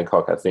filmed in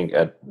Bangkok, I think,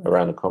 at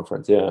around the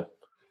conference. Yeah.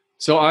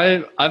 So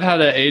I've had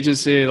an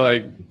agency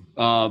like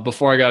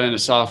before I got into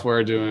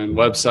software doing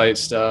website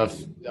stuff.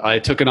 I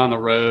took it on the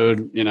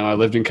road. I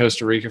lived in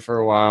Costa Rica for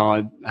a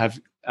while.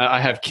 I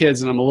have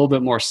kids, and I'm a little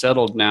bit more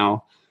settled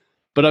now.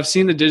 But I've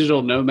seen the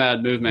digital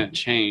nomad movement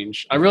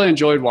change. I really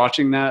enjoyed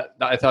watching that.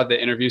 I thought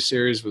the interview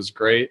series was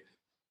great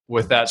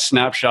with that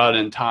snapshot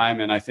in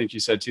time. And I think you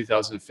said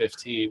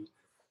 2015.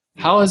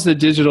 How has the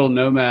digital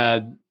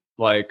nomad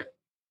like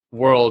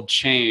world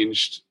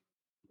changed?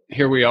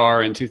 Here we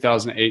are in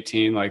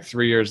 2018, like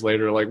 3 years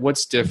later. Like,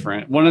 what's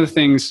different? One of the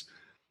things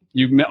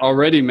you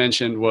already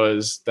mentioned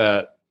was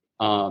that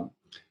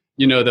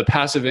the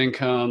passive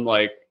income.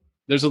 Like,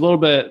 there's a little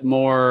bit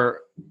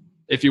more.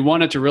 If you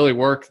want it to really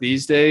work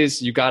these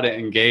days, you got to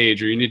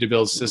engage, or you need to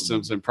build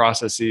systems and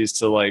processes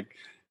to like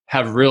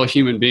have real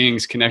human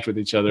beings connect with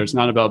each other. It's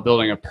not about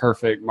building a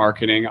perfect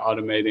marketing,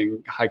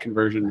 automating, high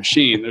conversion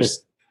machine.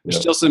 There's Yeah.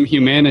 still some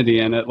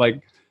humanity in it.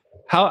 Like,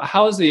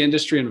 how is the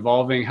industry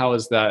evolving? How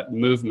is that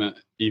movement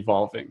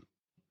evolving?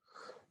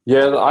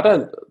 Yeah,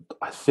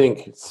 I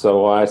think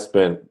so. I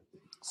spent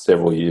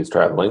several years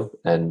traveling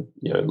and,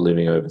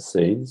 living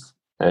overseas.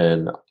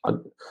 And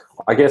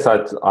I guess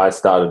I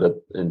started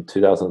it in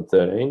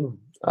 2013,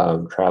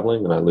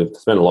 traveling, and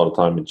spent a lot of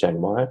time in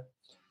Chiang Mai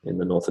in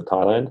the north of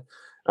Thailand.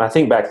 And I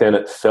think back then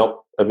it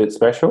felt a bit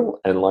special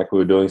and like we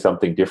were doing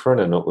something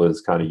different, and it was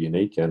kind of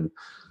unique. And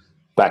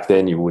back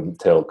then you wouldn't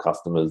tell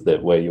customers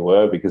that where you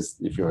were, because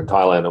if you're in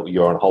Thailand,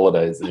 you're on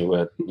holidays and you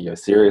weren't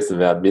serious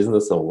about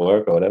business or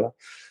work or whatever.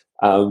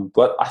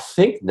 But I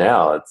think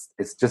now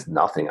it's just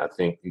nothing. I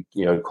think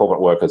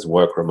corporate workers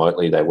work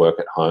remotely. They work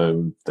at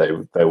home.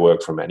 They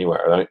work from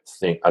anywhere. I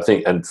think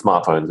and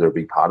smartphones are a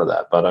big part of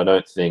that. But I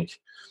don't think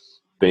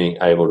being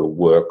able to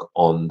work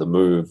on the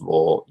move,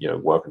 or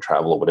work and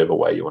travel, or whatever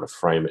way you want to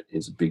frame it,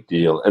 is a big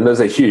deal. And there's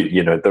a huge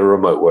the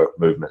remote work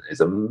movement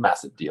is a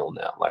massive deal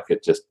now. Like,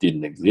 it just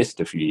didn't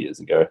exist a few years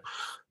ago.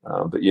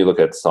 But you look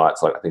at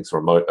sites like, I think it's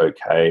Remote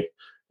OK,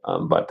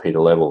 by Peter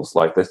Levels.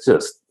 Like, there's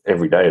just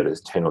every day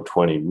there's 10 or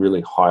 20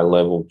 really high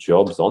level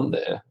jobs on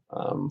there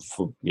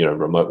for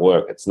remote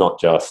work. It's not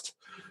just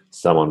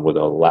someone with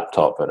a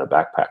laptop and a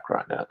backpack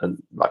right now,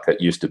 and like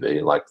it used to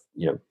be, like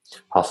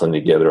hustling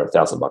together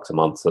 $1,000 a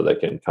month so they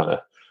can kind of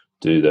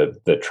do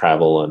the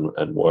travel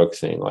and work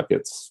thing. Like,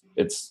 it's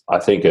I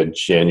think a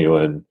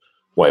genuine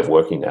way of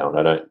working now.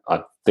 And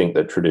I think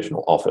that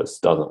traditional office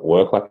doesn't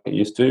work like it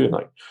used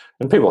to.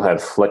 And people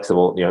have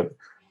flexible,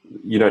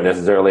 you don't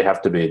necessarily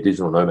have to be a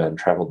digital nomad and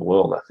travel the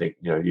world. I think,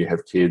 you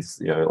have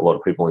kids, a lot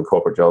of people in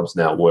corporate jobs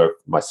now work.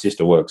 My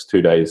sister works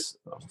 2 days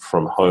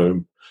from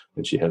home,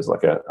 and she has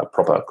like a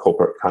proper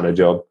corporate kind of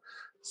job.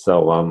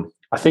 So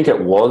I think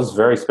it was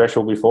very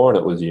special before and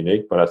it was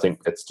unique, but I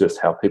think it's just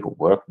how people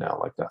work now.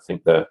 Like, I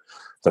think the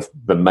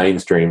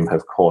mainstream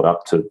have caught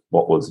up to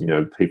what was,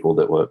 people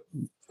that were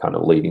kind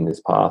of leading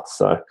this path.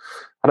 So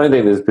I don't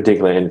think there's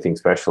particularly anything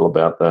special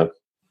about the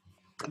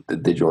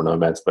digital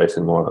nomad space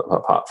anymore,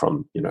 apart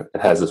from, it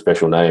has a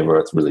special name or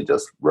it's really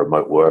just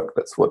remote work.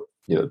 That's what,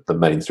 the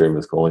mainstream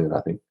is calling it,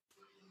 I think.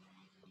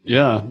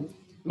 Yeah.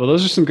 Well,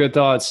 those are some good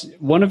thoughts.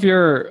 One of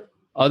your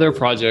other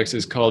projects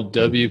is called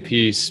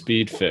WP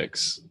Speed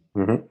Fix.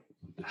 Mm-hmm.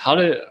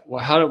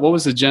 What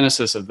was the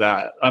genesis of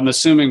that? I'm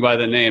assuming by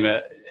the name,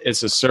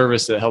 it's a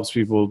service that helps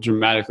people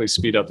dramatically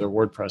speed up their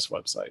WordPress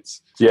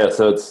websites. Yeah,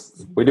 so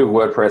we do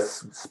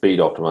WordPress speed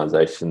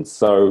optimization.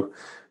 So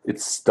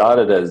it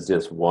started as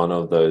just one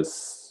of those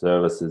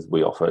services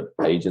we offered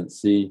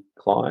agency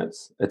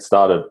clients. It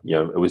started,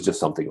 it was just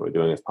something we were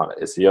doing as part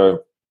of SEO.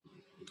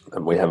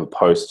 And we have a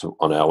post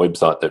on our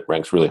website that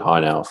ranks really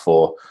high now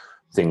for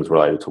things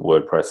related to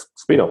WordPress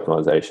speed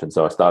optimization.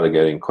 So I started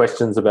getting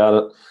questions about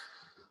it.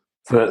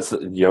 So that's,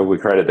 we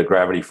created the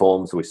Gravity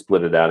form, so we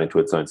split it out into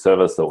its own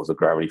service. So it was a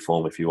Gravity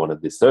form. If you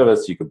wanted this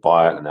service, you could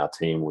buy it, and our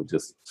team would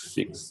just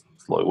fix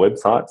slow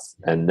websites.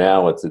 And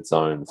now it's its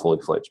own fully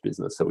fledged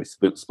business. So we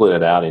split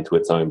it out into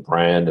its own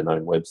brand and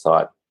own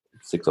website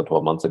 6 or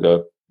 12 months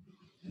ago.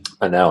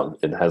 And now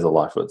it has a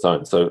life of its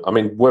own. So, I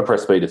mean,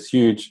 WordPress speed is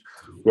huge.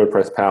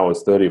 WordPress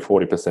powers 30 or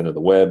 40% of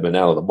the web, and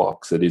out of the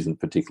box, it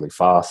isn't particularly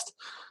fast.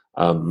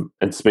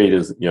 And speed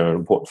is, an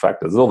important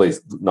factor. There's all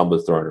these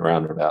numbers thrown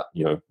around about,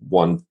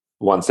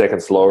 1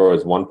 second slower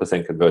is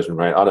 1% conversion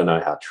rate. I don't know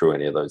how true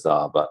any of those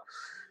are, but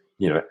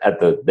at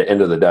the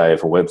end of the day,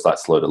 if a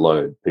website's slow to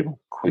load, people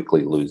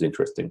quickly lose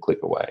interest and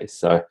click away.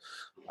 So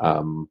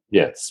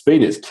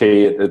speed is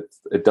key.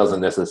 It doesn't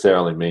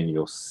necessarily mean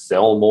you'll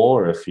sell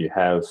more if you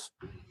have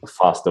a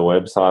faster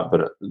website,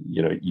 but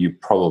you're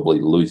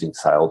probably losing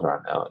sales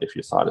right now if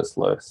your site is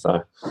slow.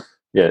 So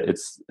yeah,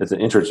 it's an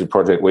interesting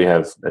project. We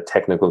have a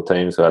technical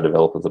team, so our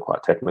developers are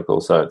quite technical,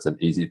 so it's an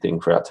easy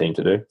thing for our team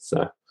to do.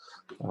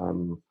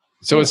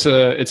 So it's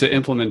an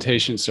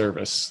implementation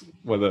service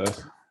with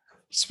a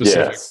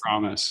specific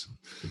promise.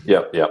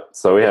 Yep.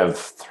 So we have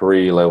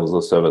 3 levels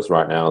of service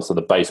right now. So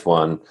the base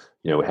one,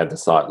 we have the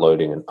site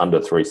loading in under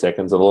 3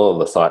 seconds. A lot of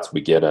the sites we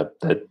get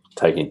they're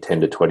taking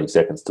 10 to 20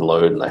 seconds to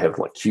load, and they have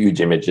like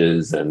huge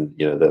images, and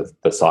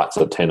the sites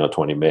are 10 or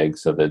 20 megs,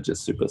 so they're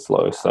just super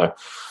slow. So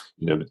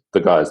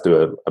the guys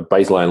do a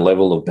baseline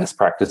level of best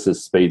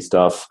practices, speed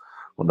stuff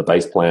on the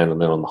base plan,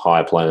 and then on the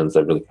higher plans,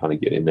 they really kind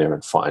of get in there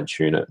and fine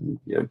tune it and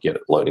get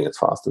it loading as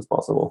fast as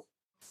possible.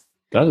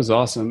 That is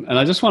awesome. And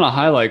I just want to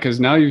highlight, because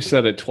now you've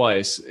said it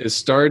twice, it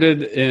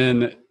started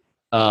in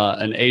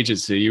an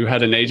agency. You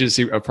had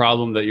a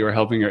problem that you were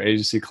helping your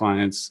agency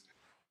clients.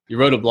 You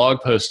wrote a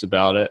blog post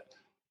about it.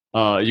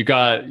 You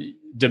got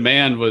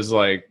demand was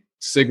like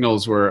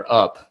signals were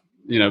up.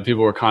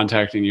 People were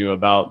contacting you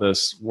about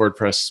this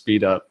WordPress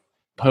speed up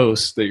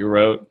post that you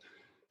wrote.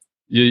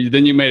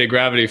 Then you made a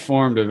Gravity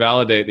form to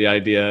validate the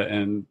idea,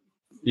 and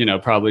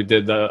probably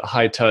did the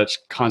high touch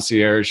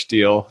concierge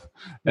deal.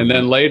 And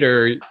then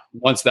later,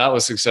 once that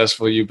was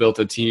successful, you built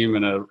a team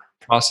and a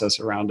process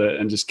around it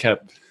and just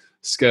kept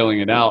scaling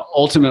it out,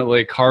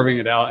 ultimately carving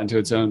it out into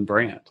its own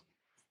brand.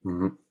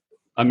 Mm-hmm.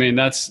 I mean,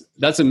 that's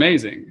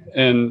amazing.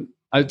 And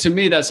to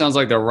me, that sounds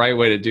like the right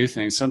way to do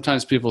things.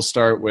 Sometimes people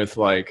start with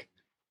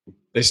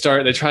they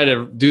try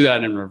to do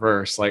that in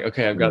reverse. Like,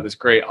 okay, I've got this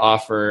great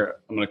offer.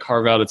 I'm going to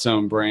carve out its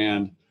own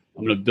brand.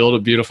 I'm going to build a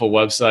beautiful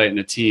website and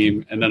a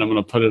team, and then I'm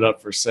going to put it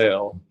up for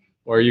sale.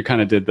 Or you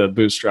kind of did the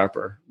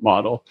bootstrapper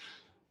model.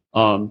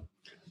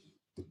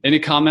 Any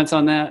comments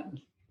on that?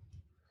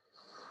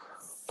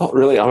 Not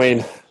really. I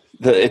mean,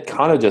 it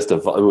kind of just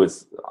evolved. It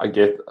was, I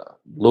guess,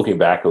 looking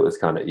back, it was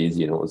kind of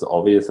easy and it was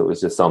obvious. It was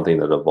just something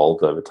that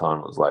evolved over time.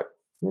 It was like,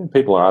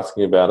 people are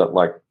asking about it.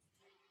 Like,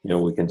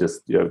 we can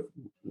just,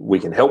 we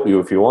can help you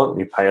if you want.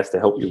 You pay us to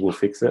help you, we'll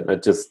fix it. And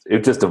it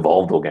just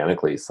evolved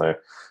organically. So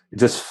it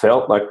just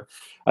felt like,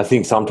 I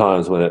think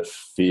sometimes when it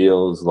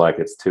feels like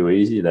it's too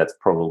easy, that's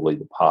probably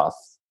the path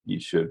you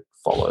should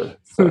follow.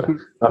 So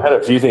I've had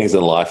a few things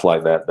in life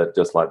like that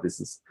just like this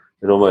is,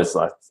 it almost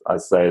like I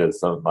say to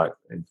some, like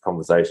in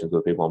conversations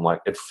with people, I'm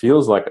like, it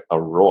feels like a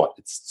rot.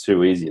 It's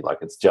too easy. Like,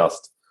 it's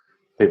just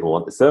people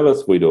want the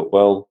service, we do it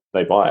well,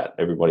 they buy it,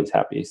 everybody's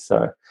happy.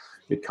 So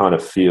it kind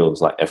of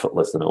feels like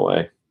effortless in a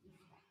way.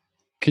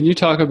 Can you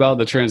talk about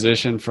the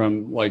transition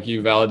from like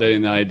you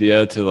validating the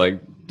idea to like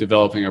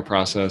developing a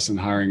process and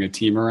hiring a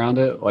team around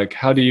it? Like,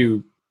 how do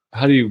you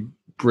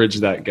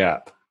bridge that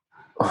gap?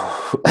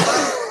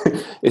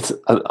 It's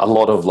a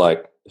lot of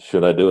like,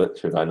 should I do it?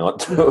 Should I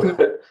not do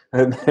it?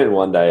 And then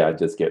one day I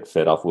just get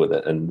fed up with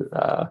it. And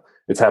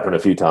it's happened a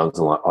few times.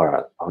 I'm like, all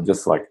right,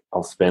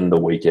 I'll spend the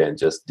weekend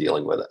just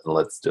dealing with it, and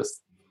let's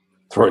just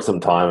throw some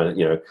time.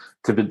 And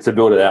to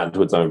build it out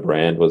into its own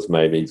brand was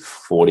maybe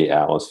 40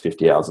 hours,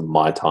 50 hours of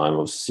my time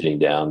of sitting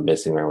down,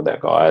 messing around with our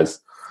guys,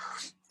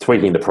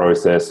 tweaking the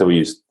process. So we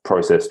use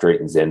Process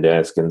Street and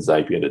Zendesk and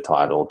Zapier to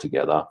tie it all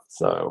together.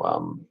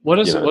 So what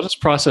does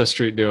Process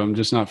Street do? I'm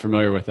just not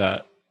familiar with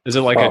that. Is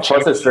it like a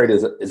Process Street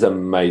is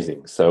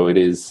amazing. So it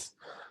is.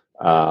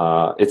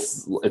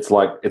 It's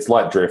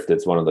like Drift.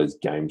 It's one of those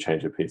game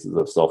changer pieces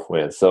of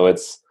software. So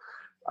it's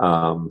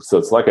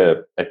like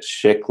a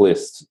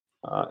checklist.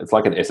 It's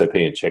like an SOP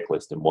and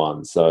checklist in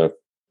one. So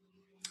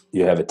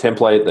you have a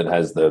template that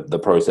has the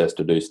process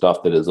to do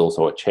stuff that is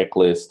also a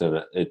checklist,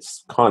 and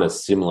it's kind of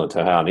similar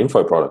to how an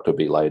info product would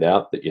be laid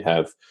out, that you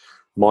have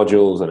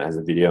modules and it has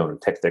a video and a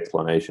text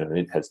explanation and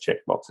it has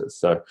checkboxes.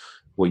 So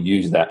we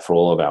use that for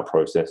all of our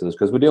processes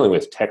because we're dealing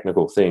with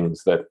technical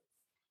things that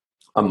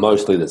are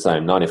mostly the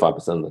same.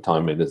 95% of the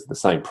time it is the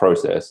same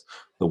process.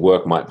 The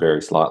work might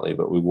vary slightly,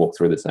 but we walk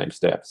through the same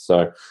steps.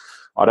 So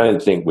I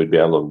don't think we'd be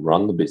able to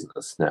run the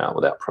business now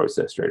without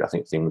Process Street. I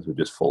think things would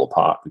just fall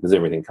apart because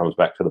everything comes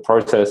back to the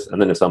process.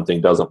 And then if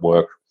something doesn't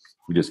work,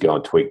 we just go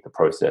and tweak the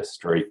Process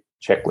Street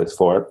checklist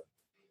for it.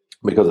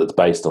 Because it's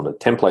based on a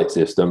template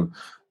system,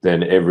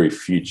 then every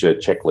future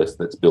checklist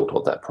that's built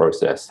on that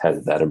process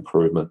has that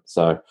improvement.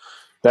 So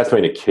that's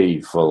been a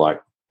key for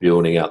like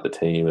building out the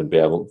team and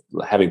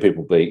having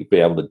people be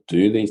able to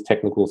do these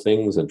technical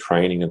things and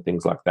training and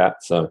things like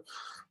that. So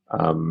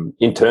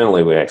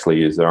internally, we actually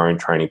use our own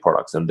training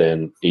products, and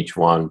then each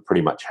one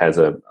pretty much has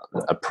a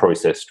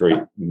Process Street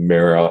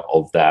mirror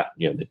of that.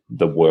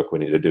 The work we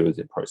need to do is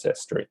in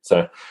Process Street.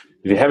 So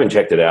if you haven't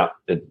checked it out,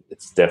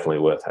 it's definitely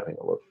worth having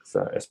a look.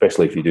 So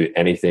especially if you do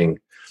anything,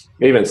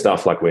 even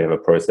stuff like we have a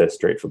Process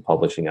Street for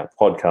publishing our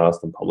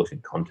podcast and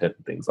publishing content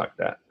and things like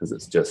that, because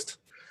it's just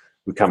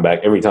we come back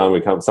every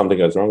time something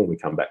goes wrong, we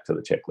come back to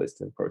the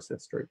checklist in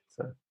Process Street.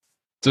 So.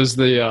 Does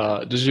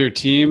your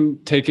team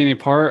take any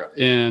part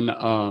in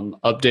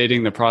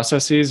updating the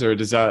processes, or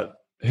does that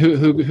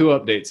who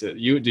updates it?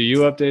 Do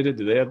you update it?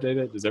 Do they update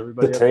it? Does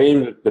everybody? The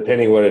team,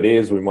 depending what it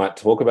is, we might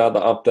talk about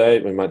the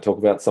update. We might talk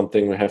about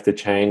something we have to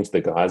change.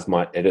 The guys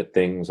might edit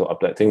things or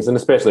update things, and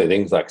especially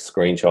things like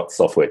screenshots.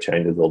 Software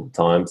changes all the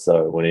time,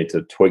 so we need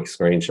to tweak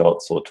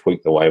screenshots or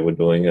tweak the way we're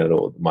doing it,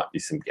 or there might be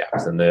some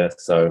gaps in there.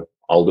 So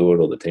I'll do it,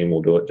 or the team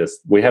will do it.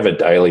 We have a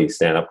daily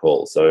stand-up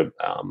call, so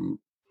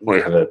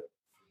we have a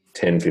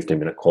 10-15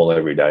 minute call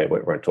every day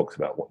where everyone talks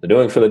about what they're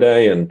doing for the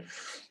day, and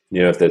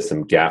if there's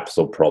some gaps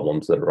or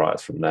problems that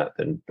arise from that,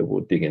 then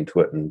we'll dig into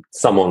it and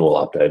someone will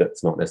update it.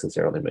 It's not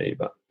necessarily me,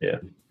 but yeah.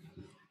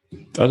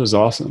 That is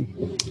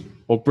awesome.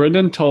 Well,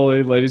 Brendan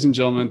Tully, ladies and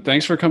gentlemen,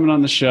 thanks for coming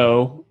on the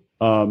show.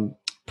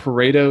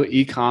 Pareto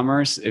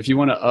e-commerce, if you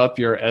want to up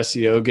your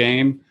SEO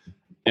game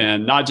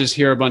and not just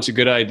hear a bunch of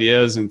good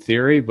ideas in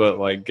theory, but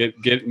like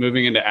get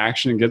moving into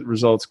action and get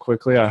results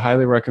quickly, I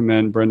highly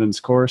recommend Brendan's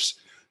course,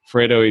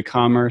 Pareto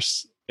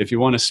e-commerce. If you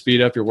want to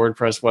speed up your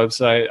WordPress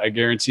website, I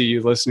guarantee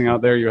you listening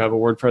out there, you have a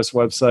WordPress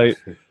website,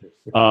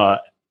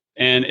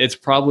 and it's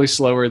probably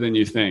slower than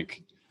you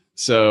think.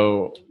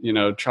 So,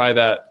 try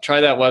that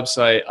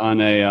website on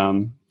a,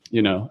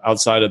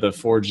 outside of the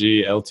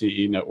 4G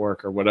LTE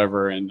network or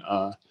whatever. And,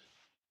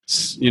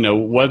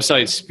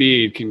 website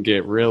speed can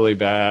get really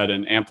bad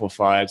and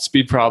amplified.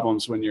 Speed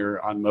problems when you're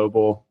on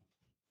mobile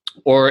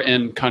or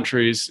in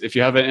countries. If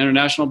you have an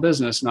international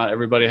business, not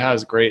everybody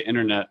has great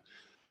internet,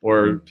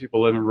 or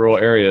people live in rural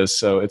areas.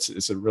 So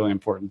it's a really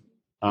important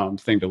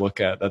thing to look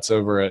at. That's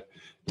over at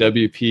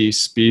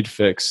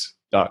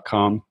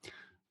wpspeedfix.com.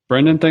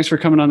 Brendan, thanks for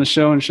coming on the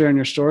show and sharing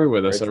your story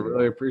with us. I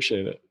really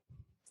appreciate it.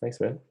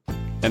 Thanks, man.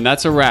 And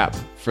that's a wrap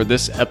for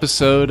this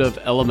episode of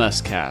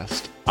LMS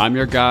Cast. I'm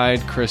your guide,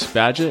 Chris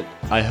Badgett.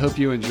 I hope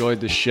you enjoyed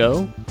the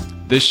show.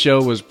 This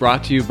show was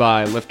brought to you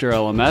by Lifter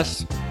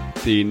LMS,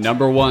 the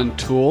 #1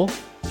 tool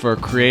for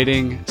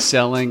creating,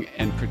 selling,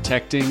 and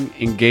protecting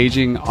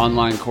engaging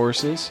online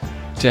courses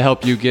to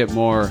help you get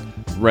more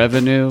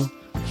revenue,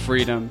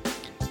 freedom,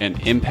 and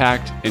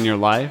impact in your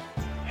life.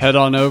 Head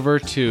on over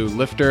to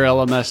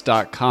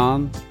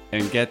lifterlms.com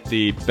and get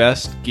the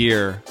best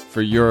gear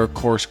for your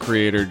course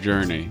creator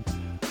journey.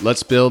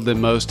 Let's build the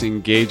most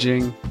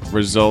engaging,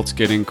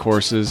 results-getting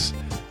courses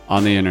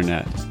on the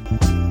internet.